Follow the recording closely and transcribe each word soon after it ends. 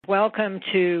Welcome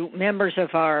to members of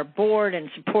our board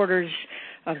and supporters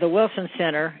of the Wilson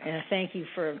Center, and thank you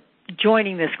for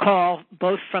joining this call,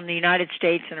 both from the United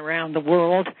States and around the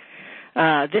world.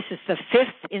 This is the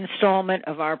fifth installment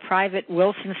of our private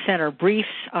Wilson Center briefs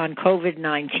on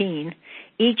COVID-19.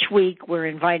 Each week, we're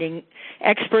inviting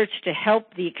experts to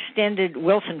help the extended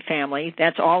Wilson family,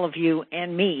 that's all of you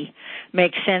and me,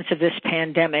 make sense of this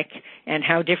pandemic and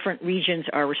how different regions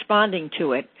are responding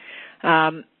to it.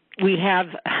 We have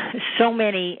so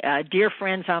many dear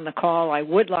friends on the call. I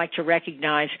would like to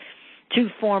recognize two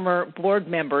former board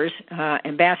members,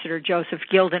 Ambassador Joseph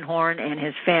Gildenhorn and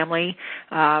his family.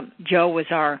 Joe was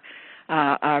our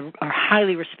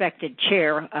highly respected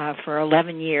chair for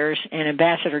 11 years, and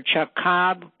Ambassador Chuck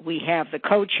Cobb. We have the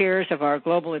co-chairs of our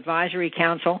Global Advisory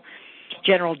Council,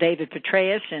 General David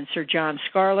Petraeus and Sir John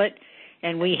Scarlett,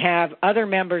 and we have other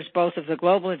members both of the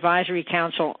Global Advisory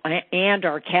Council and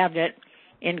our cabinet,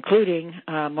 including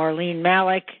Marlene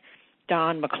Malik,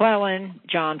 Don McClellan,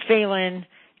 John Phelan,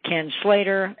 Ken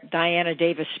Slater, Diana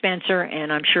Davis Spencer,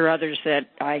 and I'm sure others that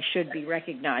I should be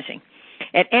recognizing.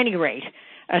 At any rate,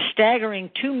 a staggering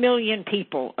 2 million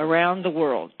people around the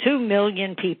world, 2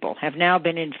 million people have now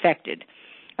been infected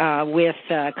with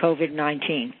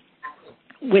COVID-19.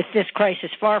 With this crisis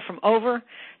far from over,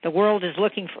 the world is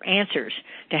looking for answers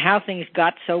to how things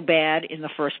got so bad in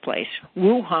the first place.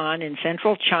 Wuhan in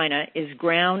central China is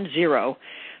ground zero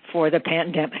for the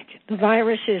pandemic. The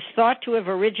virus is thought to have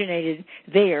originated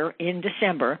there in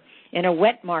December in a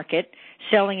wet market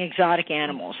selling exotic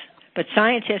animals. But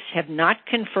scientists have not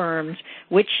confirmed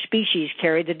which species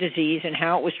carried the disease and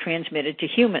how it was transmitted to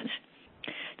humans.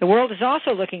 The world is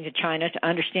also looking to China to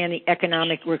understand the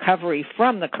economic recovery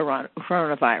from the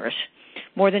coronavirus.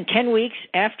 More than 10 weeks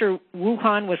after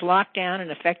Wuhan was locked down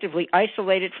and effectively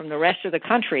isolated from the rest of the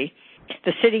country,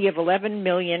 the city of 11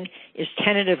 million is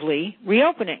tentatively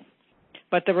reopening.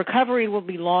 But the recovery will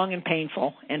be long and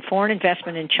painful, and foreign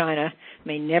investment in China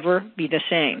may never be the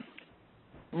same.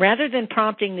 Rather than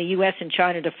prompting the U.S. and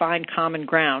China to find common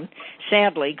ground,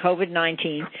 sadly,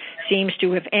 COVID-19 seems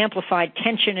to have amplified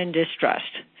tension and distrust.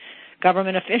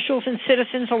 Government officials and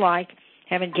citizens alike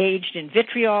have engaged in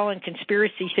vitriol and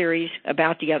conspiracy theories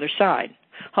about the other side.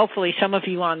 Hopefully some of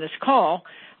you on this call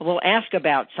will ask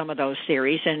about some of those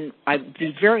theories, and I'd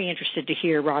be very interested to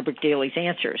hear Robert Daly's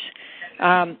answers.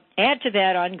 Add to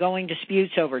that ongoing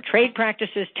disputes over trade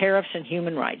practices, tariffs, and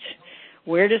human rights.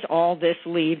 Where does all this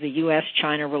leave the U.S.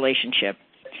 China relationship?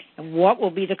 And what will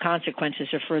be the consequences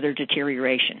of further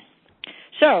deterioration?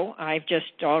 So I've just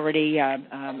already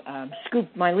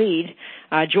scooped my lead.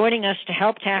 Joining us to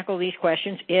help tackle these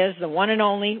questions is the one and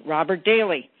only Robert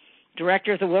Daly,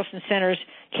 director of the Wilson Center's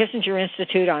Kissinger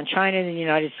Institute on China and the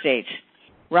United States.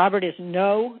 Robert is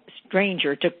no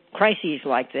stranger to crises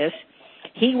like this.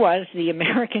 He was the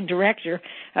American director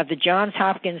of the Johns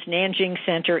Hopkins Nanjing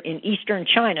Center in eastern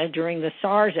China during the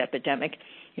SARS epidemic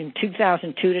in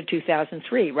 2002 to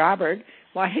 2003. Robert,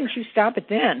 why didn't you stop it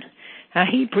then?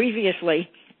 He previously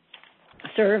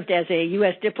served as a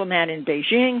U.S. diplomat in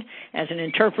Beijing, as an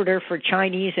interpreter for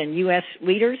Chinese and U.S.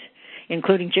 leaders,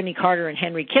 including Jimmy Carter and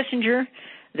Henry Kissinger,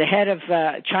 the head of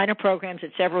China programs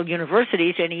at several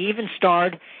universities, and he even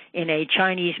starred in a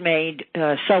Chinese-made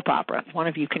soap opera. One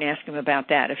of you can ask him about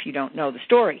that if you don't know the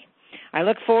story. I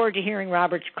look forward to hearing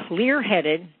Robert's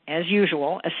clear-headed, as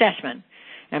usual, assessment.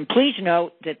 And please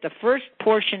note that the first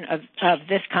portion of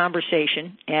this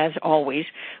conversation, as always,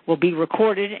 will be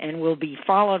recorded and will be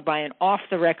followed by an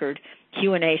off-the-record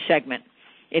Q&A segment.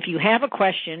 If you have a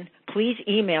question, please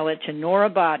email it to Nora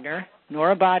Bodner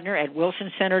at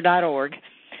wilsoncenter.org,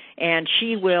 and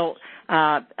she will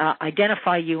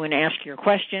identify you and ask your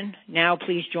question. Now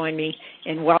please join me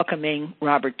in welcoming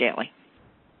Robert Daly.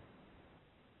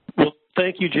 Well,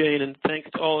 thank you, Jane, and thanks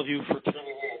to all of you for tuning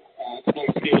in. It's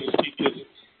nice to be able to speak to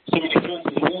so many friends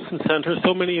of the Wilson Center,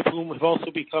 so many of whom have also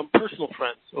become personal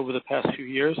friends over the past few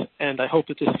years, and I hope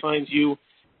that this finds you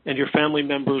and your family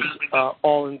members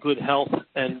all in good health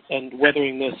and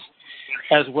weathering this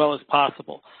as well as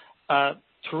possible.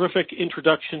 Terrific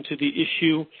introduction to the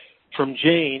issue from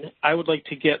Jane. I would like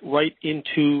to get right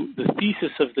into the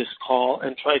thesis of this call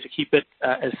and try to keep it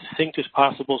as succinct as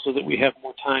possible so that we have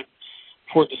more time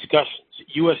for discussions.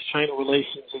 U.S. China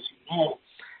Relations, as you know,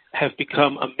 have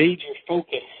become a major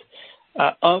focus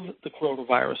of the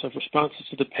coronavirus, of responses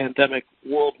to the pandemic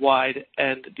worldwide,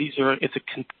 and it's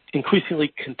an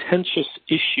increasingly contentious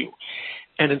issue.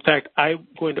 And in fact, I'm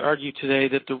going to argue today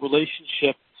that the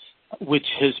relationship, which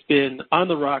has been on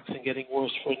the rocks and getting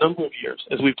worse for a number of years,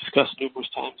 as we've discussed numerous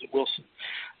times at Wilson,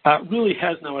 really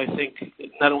has now, I think,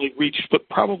 not only reached but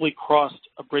probably crossed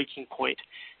a breaking point.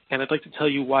 And I'd like to tell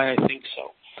you why I think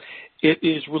so. It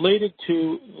is related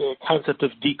to the concept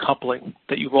of decoupling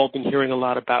that you've all been hearing a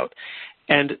lot about.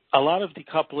 And a lot of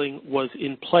decoupling was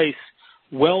in place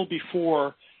well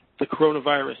before the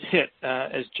coronavirus hit.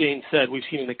 As Jane said, we've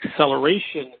seen an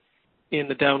acceleration in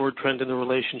the downward trend in the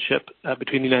relationship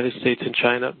between the United States and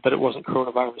China, but it wasn't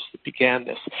coronavirus that began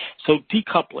this. So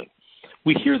decoupling.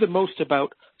 We hear the most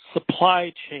about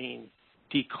supply chain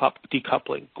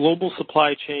decoupling. Global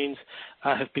supply chains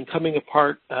have been coming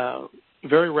apart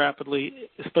very rapidly,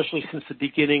 especially since the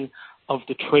beginning of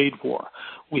the trade war.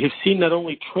 We have seen not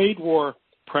only trade war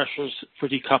pressures for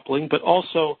decoupling, but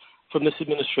also from this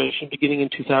administration, beginning in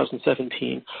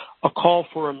 2017, a call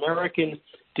for American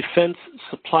defense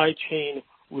supply chain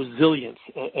resilience,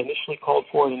 initially called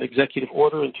for in an executive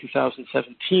order in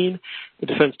 2017. The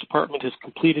Defense Department has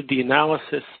completed the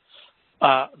analysis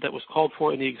that was called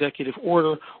for in the executive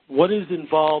order. What is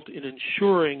involved in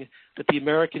ensuring that the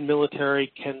American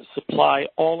military can supply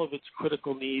all of its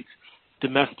critical needs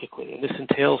domestically? And this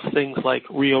entails things like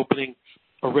reopening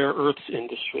a rare earths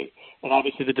industry. And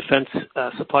obviously the defense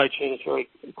supply chain is very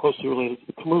closely related to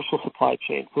the commercial supply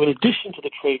chain. So in addition to the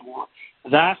trade war,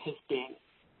 that has been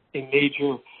a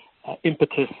major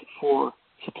impetus for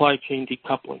supply chain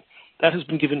decoupling. That has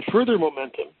been given further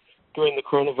momentum during the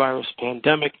coronavirus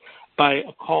pandemic by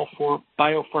a call for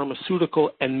biopharmaceutical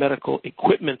and medical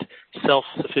equipment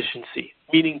self-sufficiency,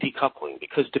 meaning decoupling,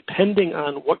 because depending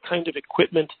on what kind of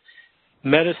equipment,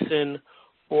 medicine,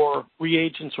 or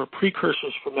reagents or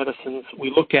precursors for medicines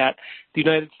we look at, the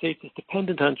United States is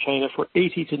dependent on China for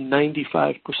 80 to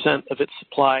 95% of its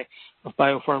supply of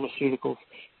biopharmaceuticals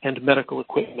and medical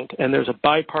equipment. And there's a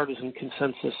bipartisan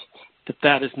consensus that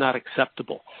that is not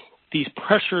acceptable. These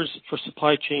pressures for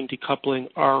supply chain decoupling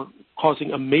are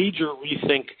causing a major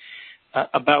rethink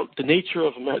about the nature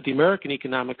of the American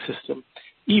economic system,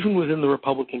 even within the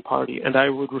Republican Party. And I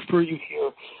would refer you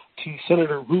here to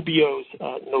Senator Rubio's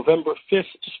November 5th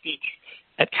speech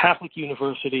at Catholic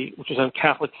University, which is on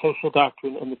Catholic social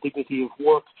doctrine and the dignity of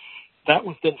work. That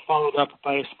was then followed up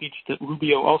by a speech that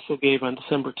Rubio also gave on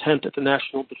December 10th at the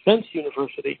National Defense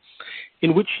University,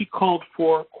 in which he called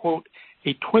for, quote,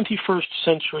 a 21st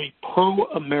century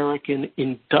pro-American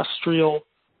industrial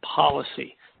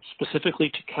policy, specifically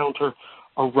to counter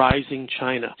a rising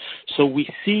China. So we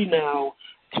see now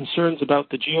concerns about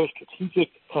the geostrategic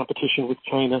competition with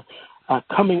China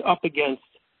coming up against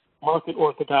market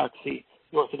orthodoxy,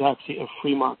 the orthodoxy of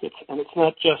free markets. And it's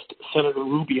not just Senator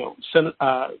Rubio.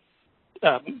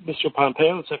 Mr.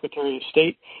 Pompeo, the Secretary of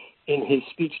State, in his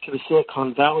speech to the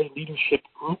Silicon Valley Leadership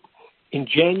Group in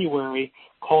January,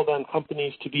 called on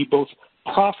companies to be both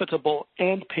profitable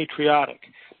and patriotic.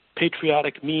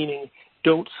 Patriotic meaning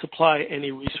don't supply any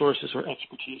resources or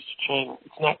expertise to China.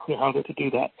 It's not clear how they're to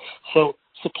do that. So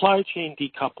supply chain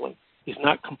decoupling is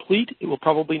not complete. It will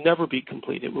probably never be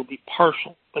complete. It will be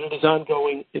partial, but it is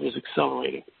ongoing. It is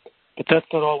accelerating. But that's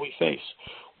not all we face.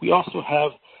 We also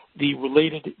have the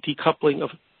related decoupling of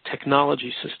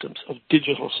technology systems, of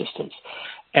digital systems.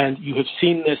 And you have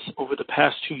seen this over the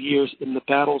past 2 years in the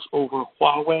battles over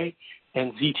Huawei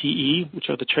and ZTE, which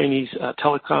are the Chinese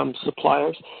telecom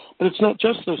suppliers. But it's not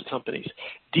just those companies.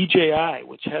 DJI,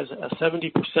 which has a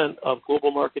 70% of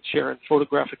global market share in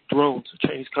photographic drones, a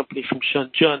Chinese company from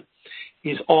Shenzhen,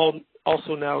 is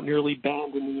also now nearly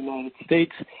banned in the United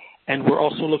States. And we're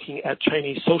also looking at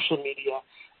Chinese social media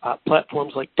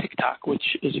platforms like TikTok, which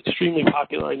is extremely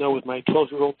popular, I know, with my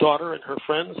 12-year-old daughter and her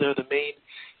friends. They're the main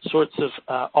sorts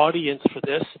of audience for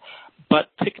this. But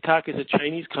TikTok is a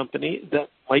Chinese company that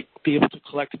might be able to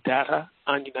collect data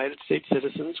on United States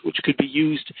citizens, which could be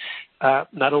used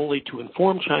not only to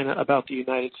inform China about the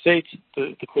United States,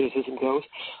 the criticism goes,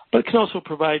 but it can also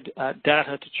provide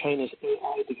data to China's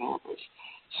AI developers.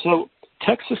 So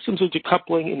tech systems are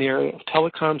decoupling in the area of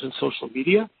telecoms and social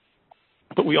media,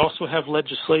 but we also have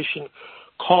legislation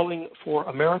calling for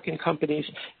American companies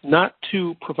not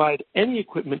to provide any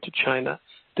equipment to China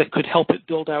that could help it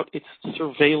build out its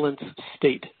surveillance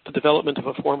state, the development of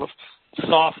a form of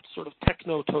soft sort of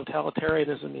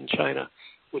techno-totalitarianism in China,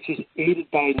 which is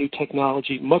aided by new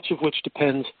technology, much of which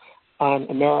depends on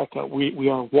America. We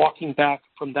are walking back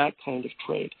from that kind of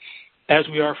trade, as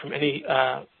we are from any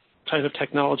kind of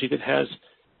technology that has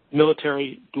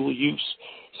military dual use.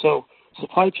 So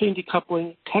supply chain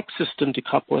decoupling, tech system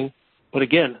decoupling, but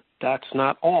again, that's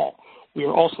not all. We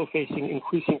are also facing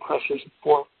increasing pressures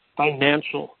for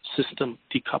financial system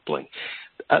decoupling.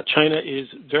 China is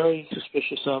very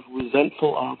suspicious of,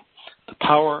 resentful of, the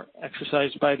power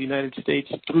exercised by the United States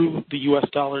through the U.S.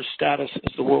 dollar's status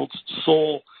as the world's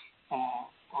sole or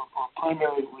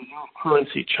primary reserve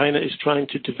currency. China is trying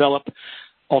to develop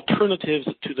alternatives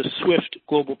to the SWIFT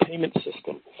global payment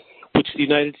system, the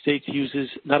United States uses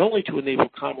not only to enable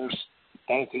commerce,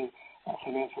 banking,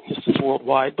 financial systems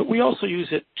worldwide, but we also use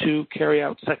it to carry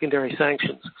out secondary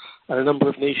sanctions on a number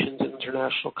of nations and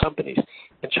international companies.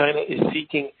 And China is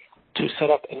seeking to set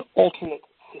up an alternate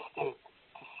system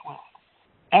to SWIFT.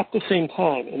 At the same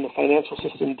time, in the financial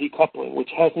system decoupling, which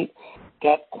hasn't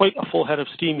got quite a full head of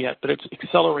steam yet, but it's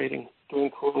accelerating during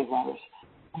coronavirus,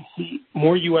 we see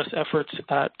more U.S. efforts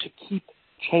to keep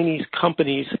Chinese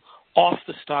companies off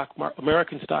the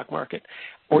American stock market,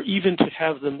 or even to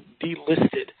have them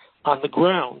delisted on the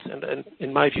grounds, and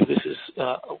in my view this is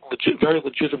a very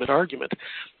legitimate argument,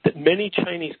 that many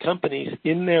Chinese companies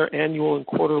in their annual and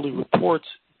quarterly reports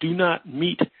do not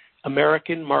meet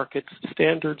American markets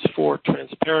standards for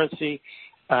transparency,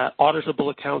 auditable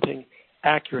accounting,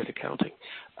 accurate accounting.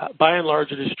 By and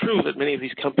large, it is true that many of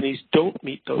these companies don't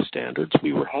meet those standards.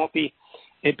 We were happy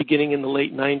beginning in the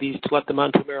late 90s to let them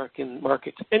onto American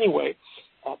markets anyway,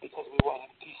 because we wanted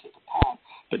a piece of the pie.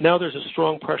 But now there's a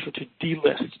strong pressure to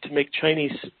delist, to make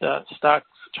Chinese stocks,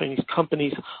 Chinese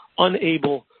companies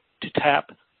unable to tap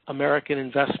American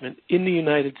investment in the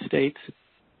United States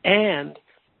and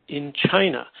in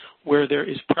China, where there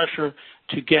is pressure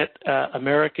to get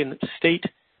American state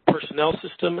personnel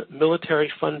system,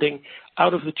 military funding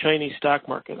out of the Chinese stock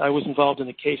market. I was involved in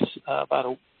a case about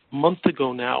a month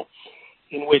ago now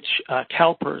in which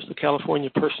CalPERS, the California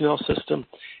Personnel System,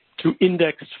 through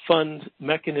indexed fund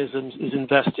mechanisms is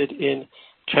invested in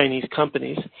Chinese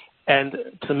companies. And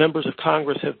some members of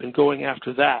Congress have been going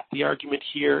after that. The argument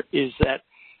here is that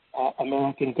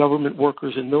American government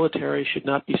workers and military should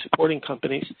not be supporting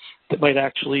companies that might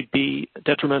actually be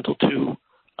detrimental to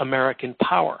American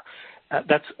power.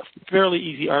 That's a fairly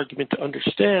easy argument to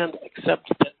understand, except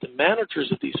that the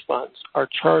managers of these funds are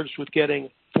charged with getting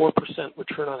 4%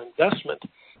 return on investment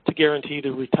to guarantee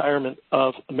the retirement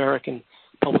of American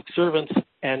public servants,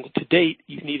 and to date,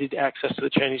 you've needed access to the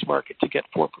Chinese market to get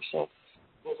 4%. There's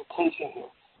a tension here.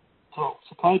 So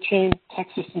supply chain, tech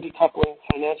system decoupling,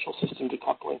 financial system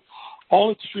decoupling,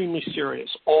 all extremely serious,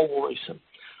 all worrisome.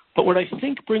 But what I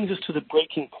think brings us to the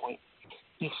breaking point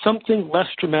is something less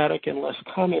dramatic and less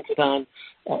commented on,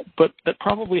 but that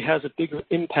probably has a bigger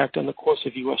impact on the course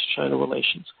of U.S. China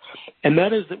relations. And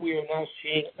that is that we are now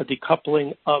seeing a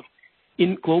decoupling of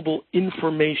global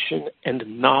information and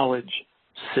knowledge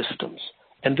systems.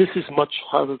 And this is much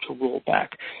harder to roll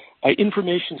back. By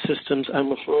information systems, I'm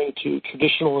referring to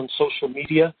traditional and social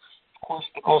media, of course,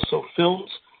 but also films,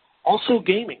 also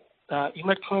gaming,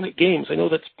 electronic games. I know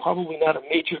that's probably not a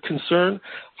major concern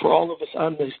for all of us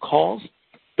on these calls,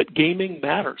 but gaming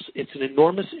matters. It's an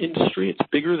enormous industry. It's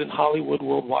bigger than Hollywood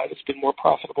worldwide. It's been more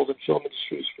profitable than film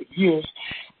industries for years.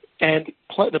 And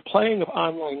the playing of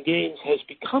online games has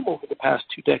become, over the past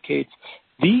 2 decades,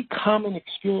 the common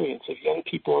experience of young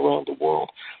people around the world.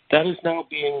 That is now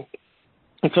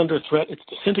it's under threat. It's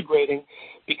disintegrating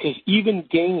because even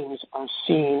games are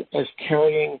seen as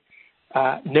carrying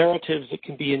narratives that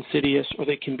can be insidious, or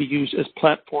they can be used as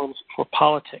platforms for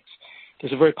politics.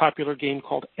 There's a very popular game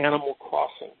called Animal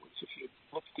Crossing, which, if you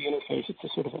look at the interface, it's a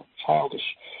sort of a childish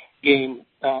game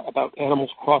about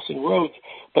animals crossing roads.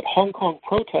 But Hong Kong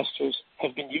protesters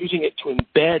have been using it to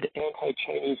embed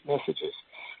anti-Chinese messages,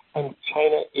 and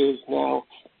China is now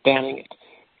banning it.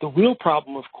 The real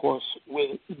problem, of course,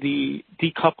 with the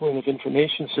decoupling of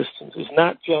information systems is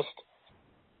not just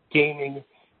gaming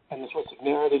and the sorts of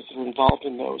narratives that are involved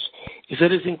in those, is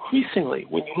that it's increasingly,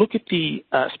 when you look at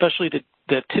especially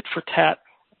the tit-for-tat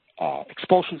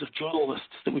expulsions of journalists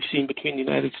that we've seen between the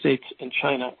United States and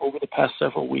China over the past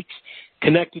several weeks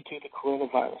connected to the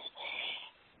coronavirus,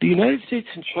 the United States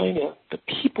and China, the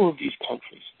people of these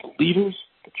countries, the leaders,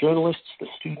 the journalists, the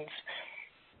students,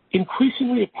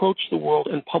 increasingly approach the world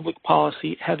and public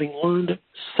policy having learned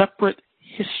separate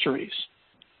histories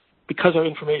because our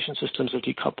information systems are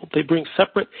decoupled. They bring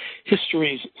separate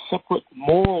histories, separate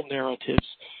moral narratives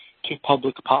to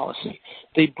public policy.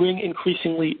 They bring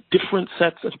increasingly different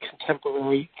sets of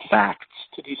contemporary facts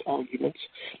to these arguments,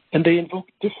 and they invoke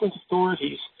different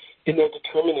authorities in their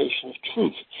determination of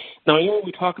truth. Now, I know when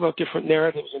we talk about different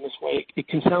narratives in this way, it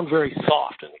can sound very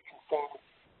soft and it can sound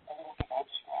a little bit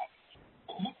abstract.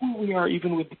 But look where we are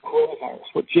even with the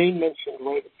coronavirus, what Jane mentioned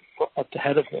right at the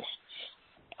head of this.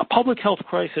 A public health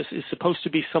crisis is supposed to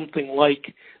be something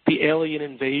like the alien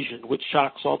invasion, which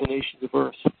shocks all the nations of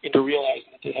Earth into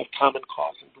realizing that they have common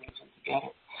cause and brings them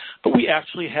together. But we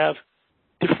actually have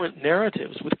different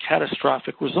narratives with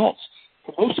catastrophic results.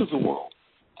 For most of the world,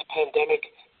 the pandemic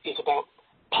is about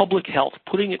public health,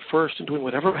 putting it first and doing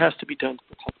whatever has to be done to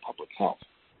protect public health.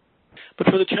 But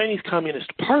for the Chinese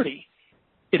Communist Party,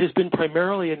 it has been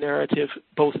primarily a narrative,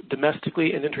 both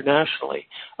domestically and internationally,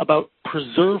 about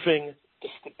preserving the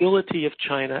stability of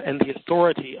China and the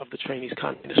authority of the Chinese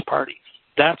Communist Party.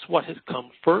 That's what has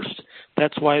come first.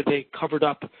 That's why they covered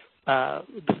up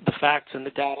the facts and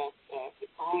the data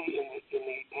early in the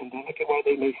pandemic, and why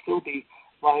they may still be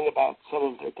lying about some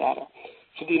of their data.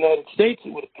 For the United States,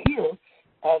 it would appear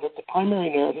that the primary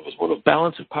narrative is one of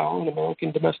balance of power in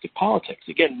American domestic politics.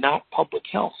 Again, not public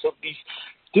health. So these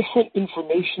different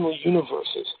informational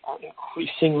universes are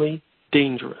increasingly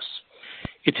dangerous.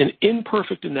 It's an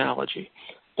imperfect analogy,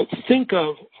 but think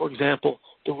of, for example,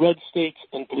 the red states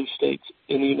and blue states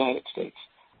in the United States.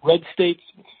 Red states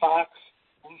with Fox,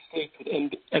 blue states with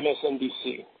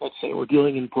MSNBC. Let's say we're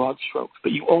dealing in broad strokes,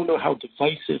 but you all know how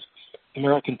divisive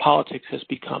American politics has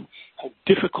become, how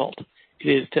difficult it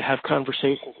is to have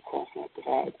conversations across that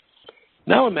divide.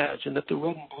 Now imagine that the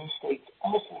red and blue states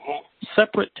also have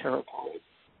separate territories,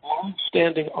 long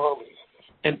standing armies,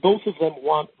 and both of them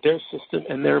want their system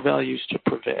and their values to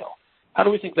prevail. How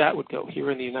do we think that would go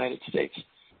here in the United States?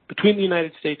 Between the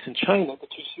United States and China, the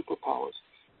two superpowers,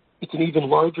 it's an even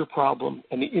larger problem,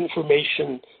 and the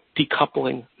information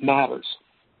decoupling matters.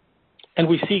 And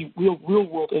we see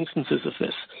real-world instances of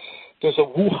this. There's a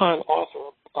Wuhan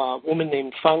author, a woman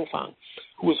named Fang Fang,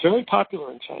 who was very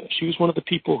popular in China. She was one of the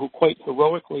people who quite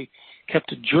heroically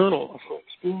kept a journal of her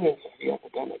experience of the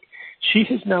epidemic. She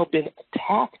has now been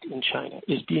attacked in China,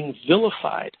 is being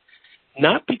vilified,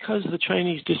 not because the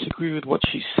Chinese disagree with what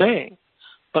she's saying,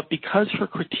 but because her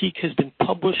critique has been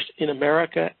published in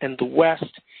America and the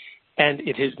West, and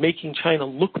it is making China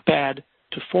look bad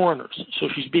to foreigners. So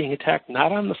she's being attacked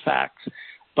not on the facts,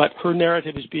 but her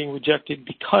narrative is being rejected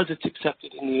because it's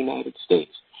accepted in the United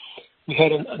States. We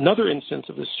had another instance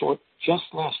of this sort just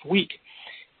last week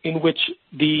in which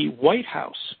the White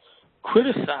House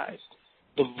criticized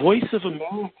the Voice of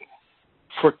America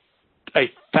for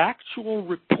a factual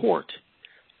report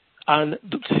on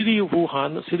the city of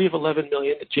Wuhan, the city of 11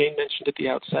 million that Jane mentioned at the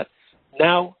outset,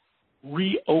 now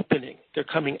reopening. They're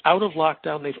coming out of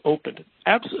lockdown. They've opened.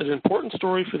 An important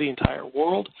story for the entire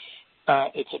world.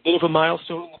 It's a bit of a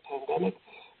milestone in the pandemic.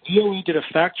 VOA did a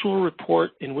factual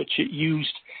report in which it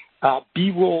used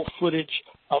B-roll footage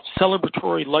of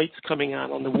celebratory lights coming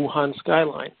on the Wuhan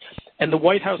skyline. And the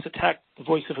White House attacked the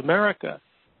Voice of America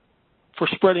for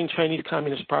spreading Chinese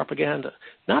communist propaganda,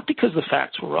 not because the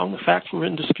facts were wrong, the facts were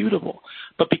indisputable,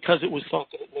 but because it was thought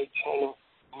that it made China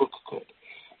look good.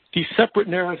 These separate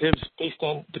narratives based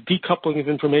on the decoupling of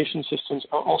information systems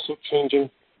are also changing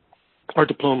our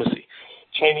diplomacy.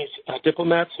 Chinese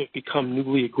diplomats have become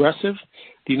newly aggressive.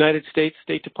 The United States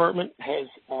State Department has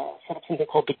set up something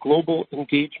called the Global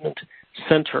Engagement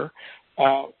Center,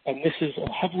 and this is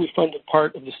a heavily funded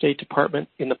part of the State Department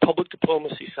in the public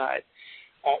diplomacy side,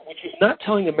 which is not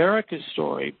telling America's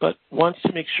story, but wants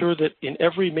to make sure that in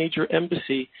every major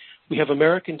embassy we have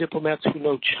American diplomats who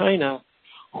know China,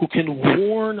 who can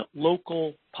warn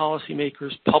local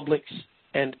policymakers, publics,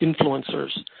 and influencers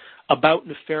about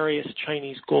nefarious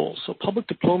Chinese goals. So public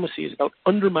diplomacy is about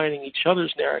undermining each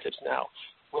other's narratives now,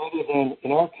 rather than,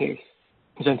 in our case,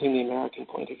 presenting the American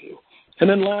point of view. And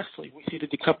then lastly, we see the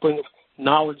decoupling of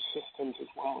knowledge systems as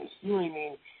well. And here I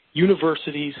mean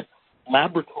universities,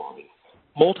 laboratories,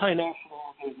 multinational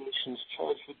organizations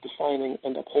charged with defining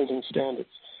and upholding standards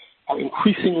are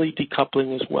increasingly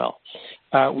decoupling as well.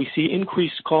 We see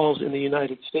increased calls in the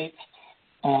United States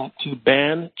to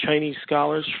ban Chinese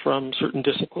scholars from certain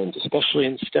disciplines, especially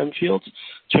in STEM fields.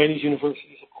 Chinese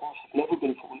universities, of course, have never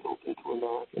been fully open to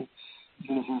American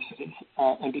universities.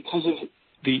 And because of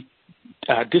the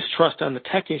distrust on the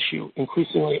tech issue,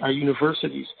 increasingly our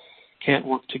universities can't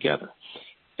work together.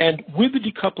 And with the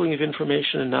decoupling of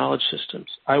information and knowledge systems,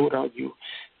 I would argue,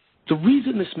 the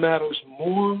reason this matters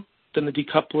more than the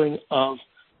decoupling of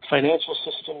financial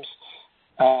systems,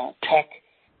 tech,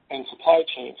 and supply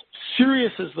chains,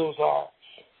 serious as those are,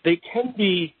 they can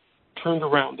be turned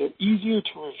around. They're easier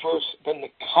to reverse than the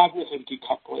cognitive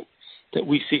decoupling that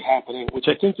we see happening, which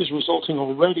I think is resulting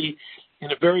already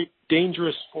in a very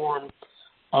dangerous form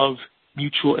of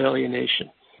mutual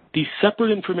alienation. These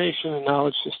separate information and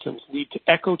knowledge systems lead to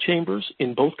echo chambers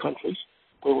in both countries,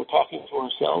 where we're talking to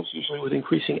ourselves, usually with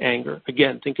increasing anger.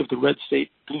 Again, think of the red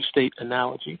state, blue state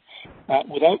analogy,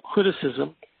 without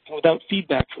criticism and without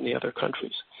feedback from the other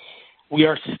countries. We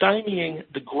are stymieing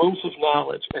the growth of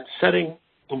knowledge and setting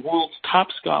the world's top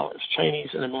scholars, Chinese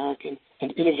and American,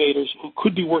 and innovators who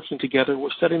could be working together, we're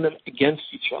setting them against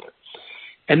each other.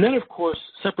 And then, of course,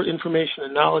 separate information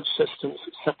and knowledge systems,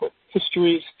 separate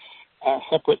histories,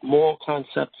 separate moral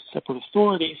concepts, separate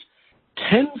authorities,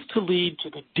 tends to lead to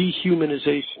the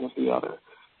dehumanization of the other.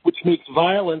 which makes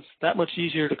violence that much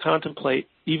easier to contemplate,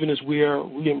 even as we are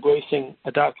re-embracing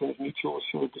a doctrine of mutual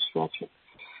assured destruction.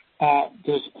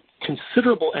 There's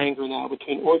considerable anger now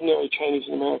between ordinary Chinese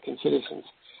and American citizens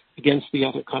against the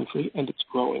other country, and it's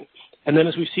growing. And then,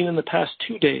 as we've seen in the past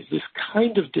 2 days, this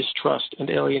kind of distrust and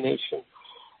alienation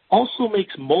also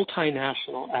makes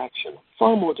multinational action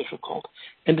far more difficult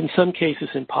and in some cases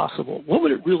impossible. What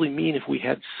would it really mean if we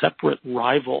had separate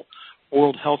rival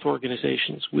World Health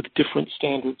Organizations with different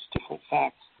standards, different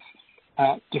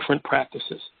facts, different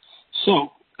practices?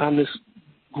 So on this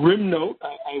grim note,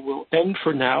 I will end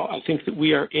for now. I think that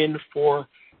we are in for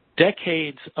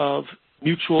decades of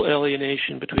mutual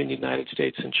alienation between the United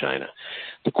States and China.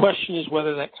 The question is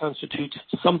whether that constitutes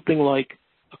something like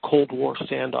a Cold War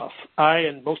standoff. I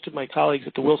and most of my colleagues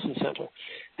at the Wilson Center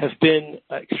have been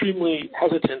extremely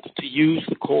hesitant to use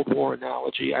the Cold War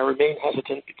analogy. I remain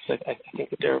hesitant because I think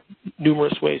that there are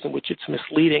numerous ways in which it's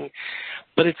misleading,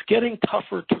 but it's getting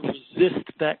tougher to resist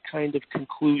that kind of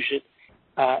conclusion,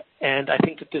 and I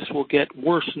think that this will get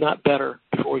worse, not better,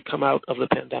 before we come out of the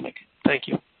pandemic. Thank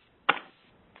you.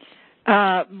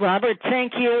 Robert,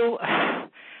 thank you.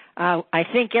 I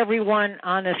think everyone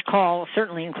on this call,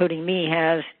 certainly including me,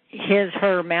 has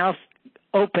her mouth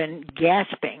open,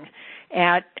 gasping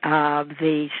at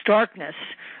the starkness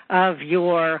of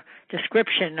your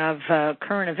description of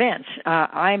current events.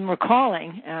 I'm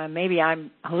recalling, maybe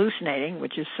I'm hallucinating,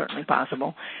 which is certainly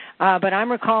possible, but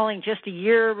I'm recalling just a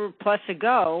year plus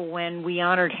ago when we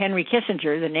honored Henry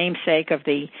Kissinger, the namesake of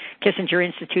the Kissinger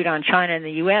Institute on China and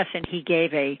the U.S., and he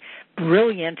gave a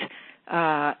brilliant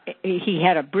he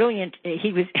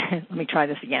was let me try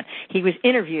this again. He was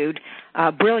interviewed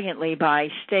brilliantly by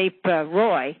Stape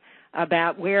Roy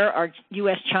about where are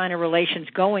U.S. China relations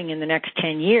going in the next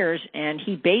 10 years, and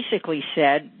he basically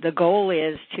said the goal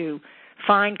is to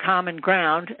find common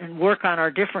ground and work on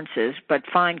our differences, but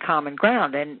find common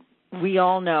ground. And we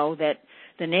all know that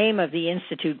the name of the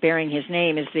institute bearing his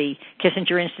name is the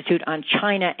Kissinger Institute on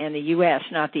China and the U.S.,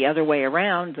 not the other way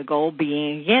around, the goal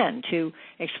being, again, to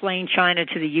explain China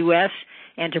to the U.S.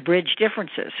 and to bridge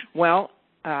differences. Well,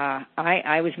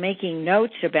 I was making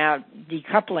notes about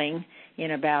decoupling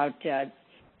in about 10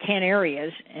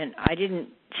 areas, and I didn't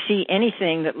see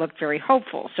anything that looked very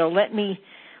hopeful. So let me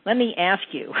ask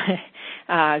you,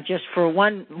 just for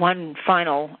one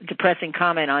final depressing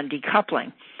comment on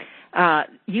decoupling.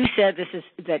 You said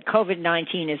that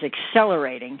COVID-19 is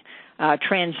accelerating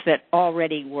trends that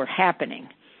already were happening.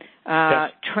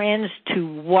 Yes. Trends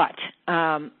to what?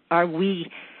 Are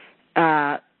we?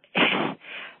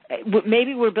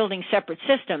 Maybe we're building separate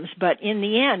systems, but in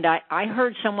the end, I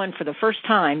heard someone for the first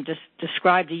time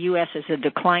describe the U.S. as a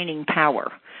declining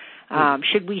power.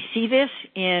 Should we see this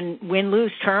in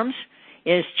win-lose terms?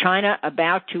 Is China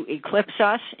about to eclipse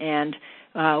us, and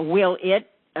will it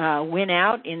win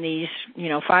out in these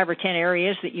 5 or 10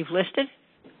 areas that you've listed?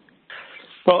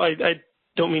 Well, I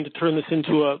don't mean to turn this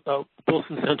into a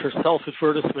Wilson Center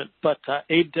self-advertisement, but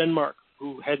Abe Denmark,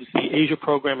 who heads the Asia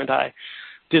program, and I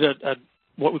did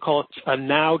what we call a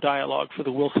Now dialogue for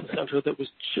the Wilson Center that was,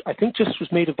 I think, just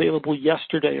was made available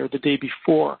yesterday or the day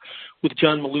before with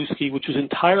John Maluski, which was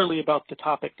entirely about the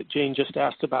topic that Jane just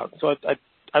asked about. So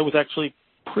I was actually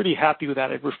pretty happy with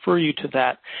that. I'd refer you to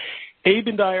that. Abe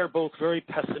and I are both very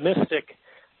pessimistic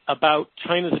about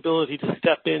China's ability to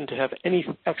step in to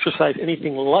exercise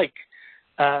anything like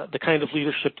the kind of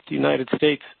leadership that the United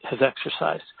States has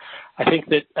exercised. I think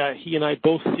that he and I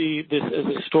both see this as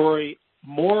a story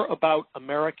more about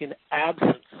American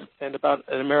absence and about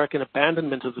an American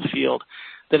abandonment of the field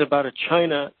than about a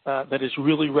China that is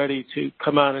really ready to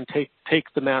come on and take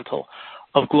the mantle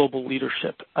of global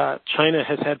leadership. China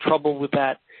has had trouble with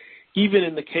that even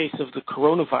in the case of the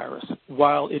coronavirus.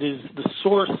 While it is the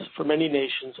source for many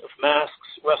nations of masks,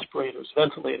 respirators,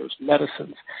 ventilators,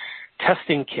 medicines,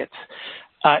 testing kits,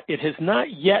 it has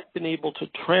not yet been able to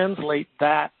translate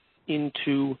that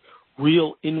into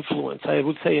real influence. I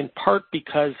would say in part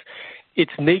because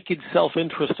its naked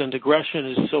self-interest and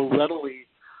aggression is so readily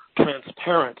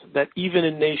transparent that even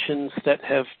in nations that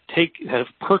have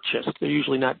purchased, they're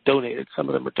usually not donated, some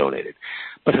of them are donated,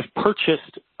 but have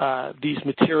purchased these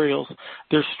materials,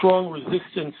 there's strong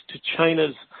resistance to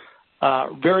China's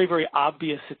very, very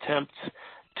obvious attempts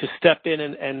to step in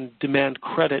and demand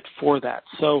credit for that.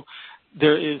 So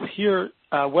there is here,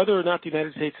 whether or not the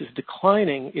United States is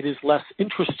declining, it is less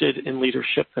interested in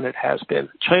leadership than it has been.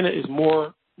 China is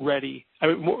more ready,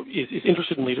 is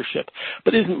interested in leadership,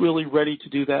 but isn't really ready to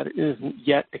do that. It isn't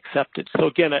yet accepted. So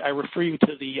again, I refer you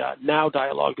to the Now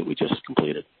dialogue that we just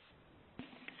completed.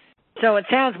 So it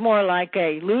sounds more like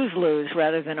a lose-lose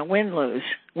rather than a win-lose.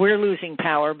 We're losing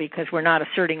power because we're not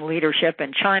asserting leadership,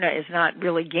 and China is not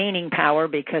really gaining power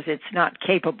because it's not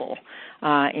capable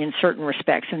in certain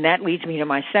respects. And that leads me to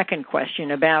my second question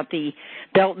about the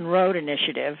Belt and Road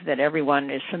Initiative that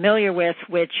everyone is familiar with,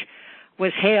 which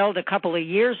was hailed a couple of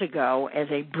years ago as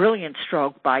a brilliant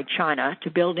stroke by China to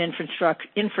build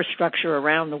infrastructure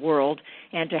around the world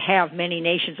and to have many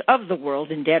nations of the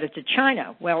world indebted to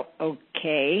China. Well,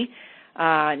 okay.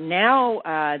 Now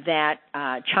that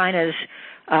China's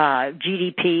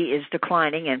GDP is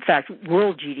declining, in fact,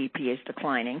 world GDP is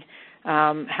declining,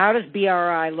 how does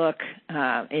BRI look?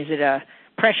 Is it a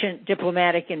prescient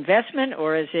diplomatic investment,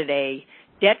 or is it a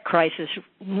debt crisis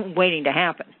waiting to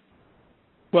happen?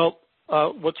 Well,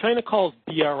 what China calls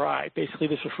BRI, basically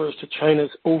this refers to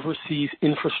China's overseas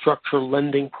infrastructure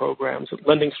lending programs.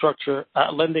 Lending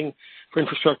for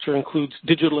infrastructure includes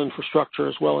digital infrastructure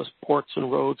as well as ports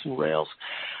and roads and rails.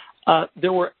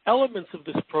 There were elements of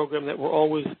this program that were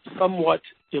always somewhat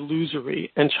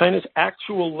illusory, and China's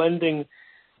actual lending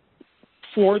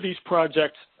for these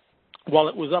projects, while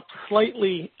it was up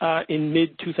slightly in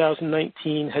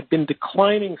mid-2019, had been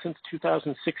declining since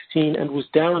 2016 and was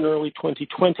down in early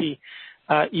 2020,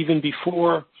 even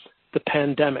before the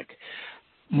pandemic.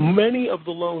 Many of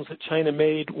the loans that China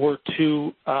made were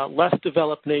to less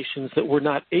developed nations that were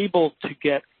not able to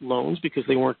get loans because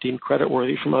they weren't deemed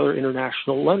creditworthy from other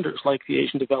international lenders like the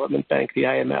Asian Development Bank, the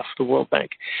IMF, the World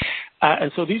Bank.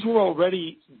 And so these were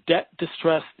already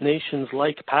debt-distressed nations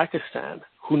like Pakistan,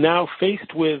 who now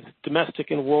faced with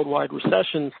domestic and worldwide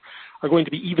recessions are going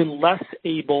to be even less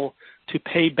able to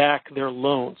pay back their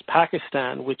loans.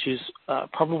 Pakistan, which is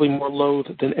probably more loath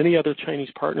than any other Chinese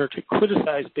partner to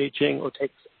criticize Beijing or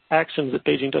take actions that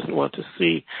Beijing doesn't want to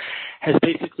see, has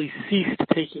basically ceased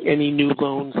taking any new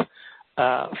loans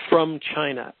from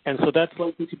China. And so that's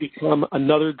likely to become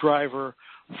another driver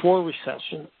for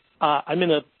recession. I'm in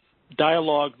a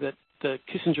dialogue that the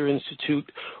Kissinger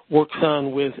Institute works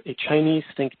on with a Chinese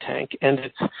think tank, and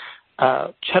it's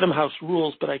Chatham House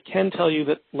rules, but I can tell you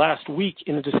that last week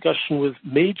in a discussion with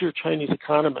major Chinese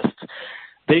economists,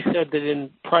 they said that in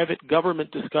private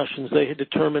government discussions, they had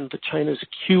determined that China's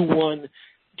Q1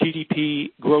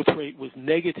 GDP growth rate was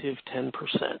negative 10%.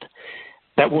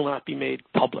 That will not be made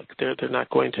public. They're not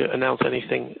going to announce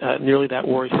anything nearly that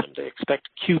worrisome. They expect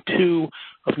Q2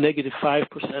 of negative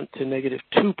 5% to negative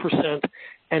 2%,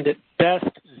 and at best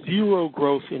zero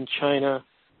growth in China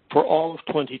for all of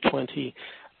 2020,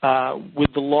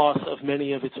 with the loss of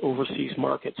many of its overseas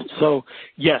markets. So,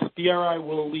 yes, BRI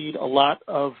will lead a lot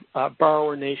of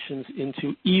borrower nations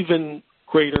into even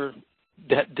greater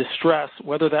debt distress.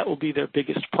 Whether that will be their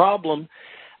biggest problem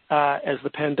as the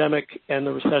pandemic and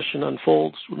the recession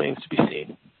unfolds remains to be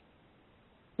seen.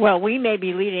 Well, we may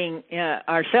be leading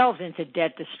ourselves into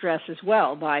debt distress as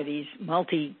well by these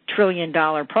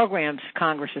multi-trillion-dollar programs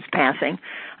Congress is passing.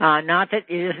 Not that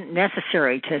it isn't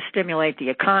necessary to stimulate the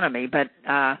economy, but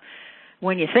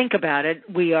when you think about it,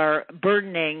 we are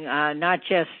burdening not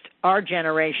just our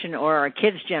generation or our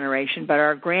kids' generation, but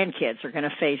our grandkids are going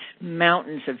to face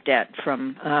mountains of debt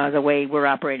from the way we're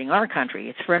operating our country.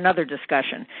 It's for another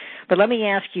discussion. But let me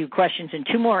ask you questions in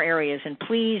two more areas, and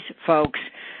please, folks,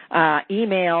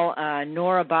 email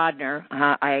Nora Bodner.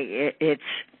 It's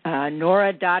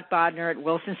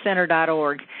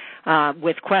nora.bodner@wilsoncenter.org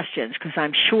with questions, because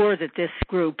I'm sure that this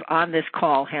group on this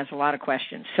call has a lot of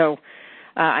questions. So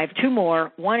I have two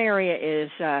more. One area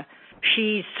is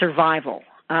Xi's survival.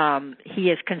 He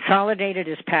has consolidated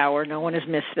his power. No one has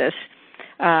missed this.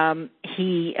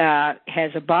 He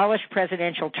has abolished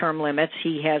presidential term limits.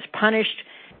 He has punished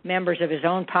members of his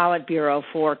own Politburo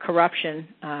for corruption.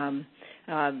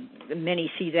 Many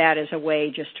see that as a way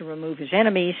just to remove his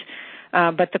enemies.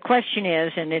 But the question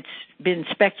is, and it's been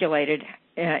speculated,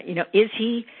 is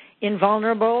he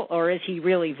invulnerable or is he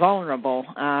really vulnerable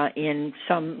in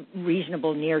some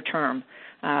reasonable near term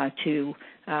to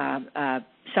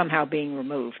somehow being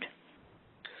removed?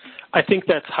 I think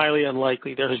that's highly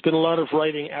unlikely. There has been a lot of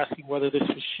writing asking whether this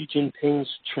was Xi Jinping's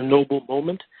Chernobyl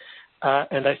moment.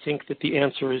 And I think that the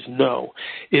answer is no.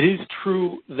 It is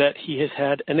true that he has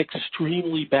had an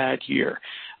extremely bad year.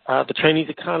 The Chinese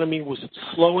economy was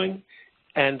slowing,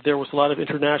 and there was a lot of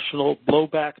international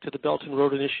blowback to the Belt and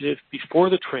Road Initiative before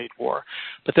the trade war.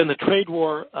 But then the trade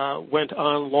war went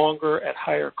on longer at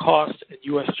higher cost, and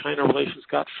U.S. China Relations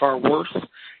got far worse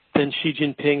than Xi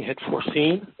Jinping had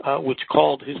foreseen, which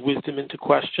called his wisdom into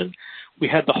question. We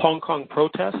had the Hong Kong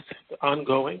protests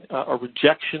ongoing, a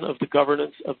rejection of the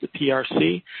governance of the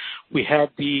PRC. We had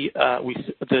the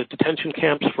detention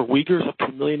camps for Uyghurs, up to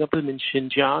 1 million of them in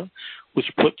Xinjiang. which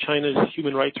put China's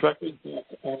human rights record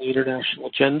on the international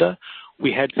agenda.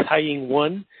 We had Tsai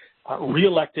Ing-wen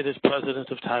reelected as president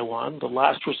of Taiwan, the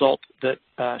last result that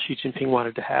Xi Jinping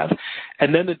wanted to have,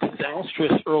 and then the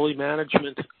disastrous early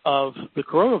management of the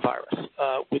coronavirus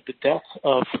with the deaths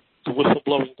of the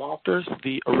whistleblowing doctors,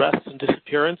 the arrests and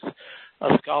disappearance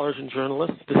of scholars and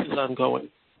journalists. This is ongoing.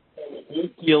 A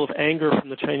great deal of anger from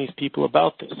the Chinese people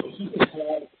about this. So he has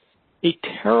had a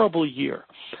terrible year.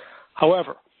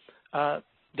 However,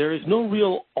 there is no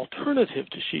real alternative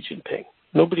to Xi Jinping.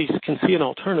 Nobody can see an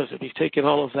alternative. He's taken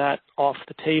all of that off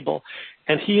the table.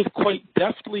 And he has quite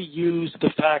deftly used the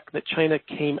fact that China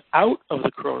came out of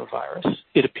the coronavirus,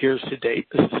 it appears to date,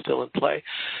 this is still in play,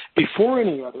 before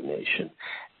any other nation.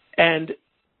 And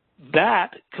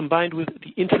that, combined with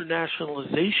the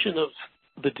internationalization of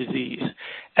the disease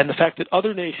and the fact that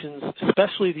other nations,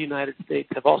 especially the United States,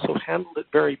 have also handled it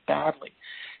very badly,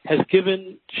 has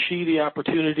given Xi the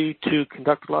opportunity to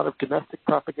conduct a lot of domestic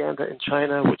propaganda in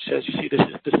China, which says, you see,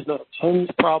 this is not a Chinese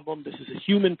problem, this is a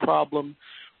human problem.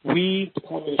 We, the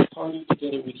Communist Party,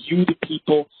 together with you, the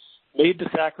people, made the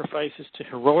sacrifices to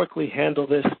heroically handle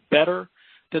this better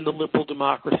than the liberal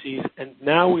democracies, and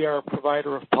now we are a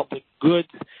provider of public goods.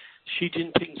 Xi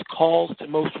Jinping's calls to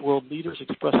most world leaders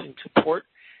expressing support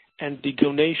and the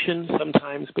donation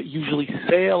sometimes, but usually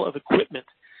sale of equipment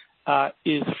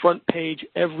is front page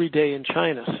every day in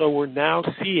China. So we're now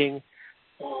seeing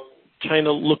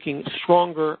China looking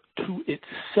stronger to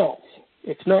itself.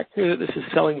 It's not clear that this is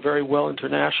selling very well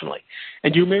internationally.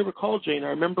 And you may recall, Jane, I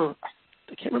can't remember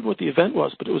what the event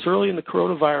was, but it was early in the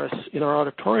coronavirus in our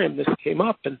auditorium. This came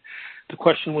up, and the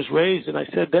question was raised, and I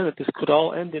said then that this could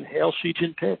all end in Hail Xi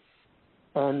Jinping.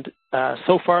 And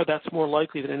so far, that's more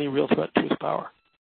likely than any real threat to his power.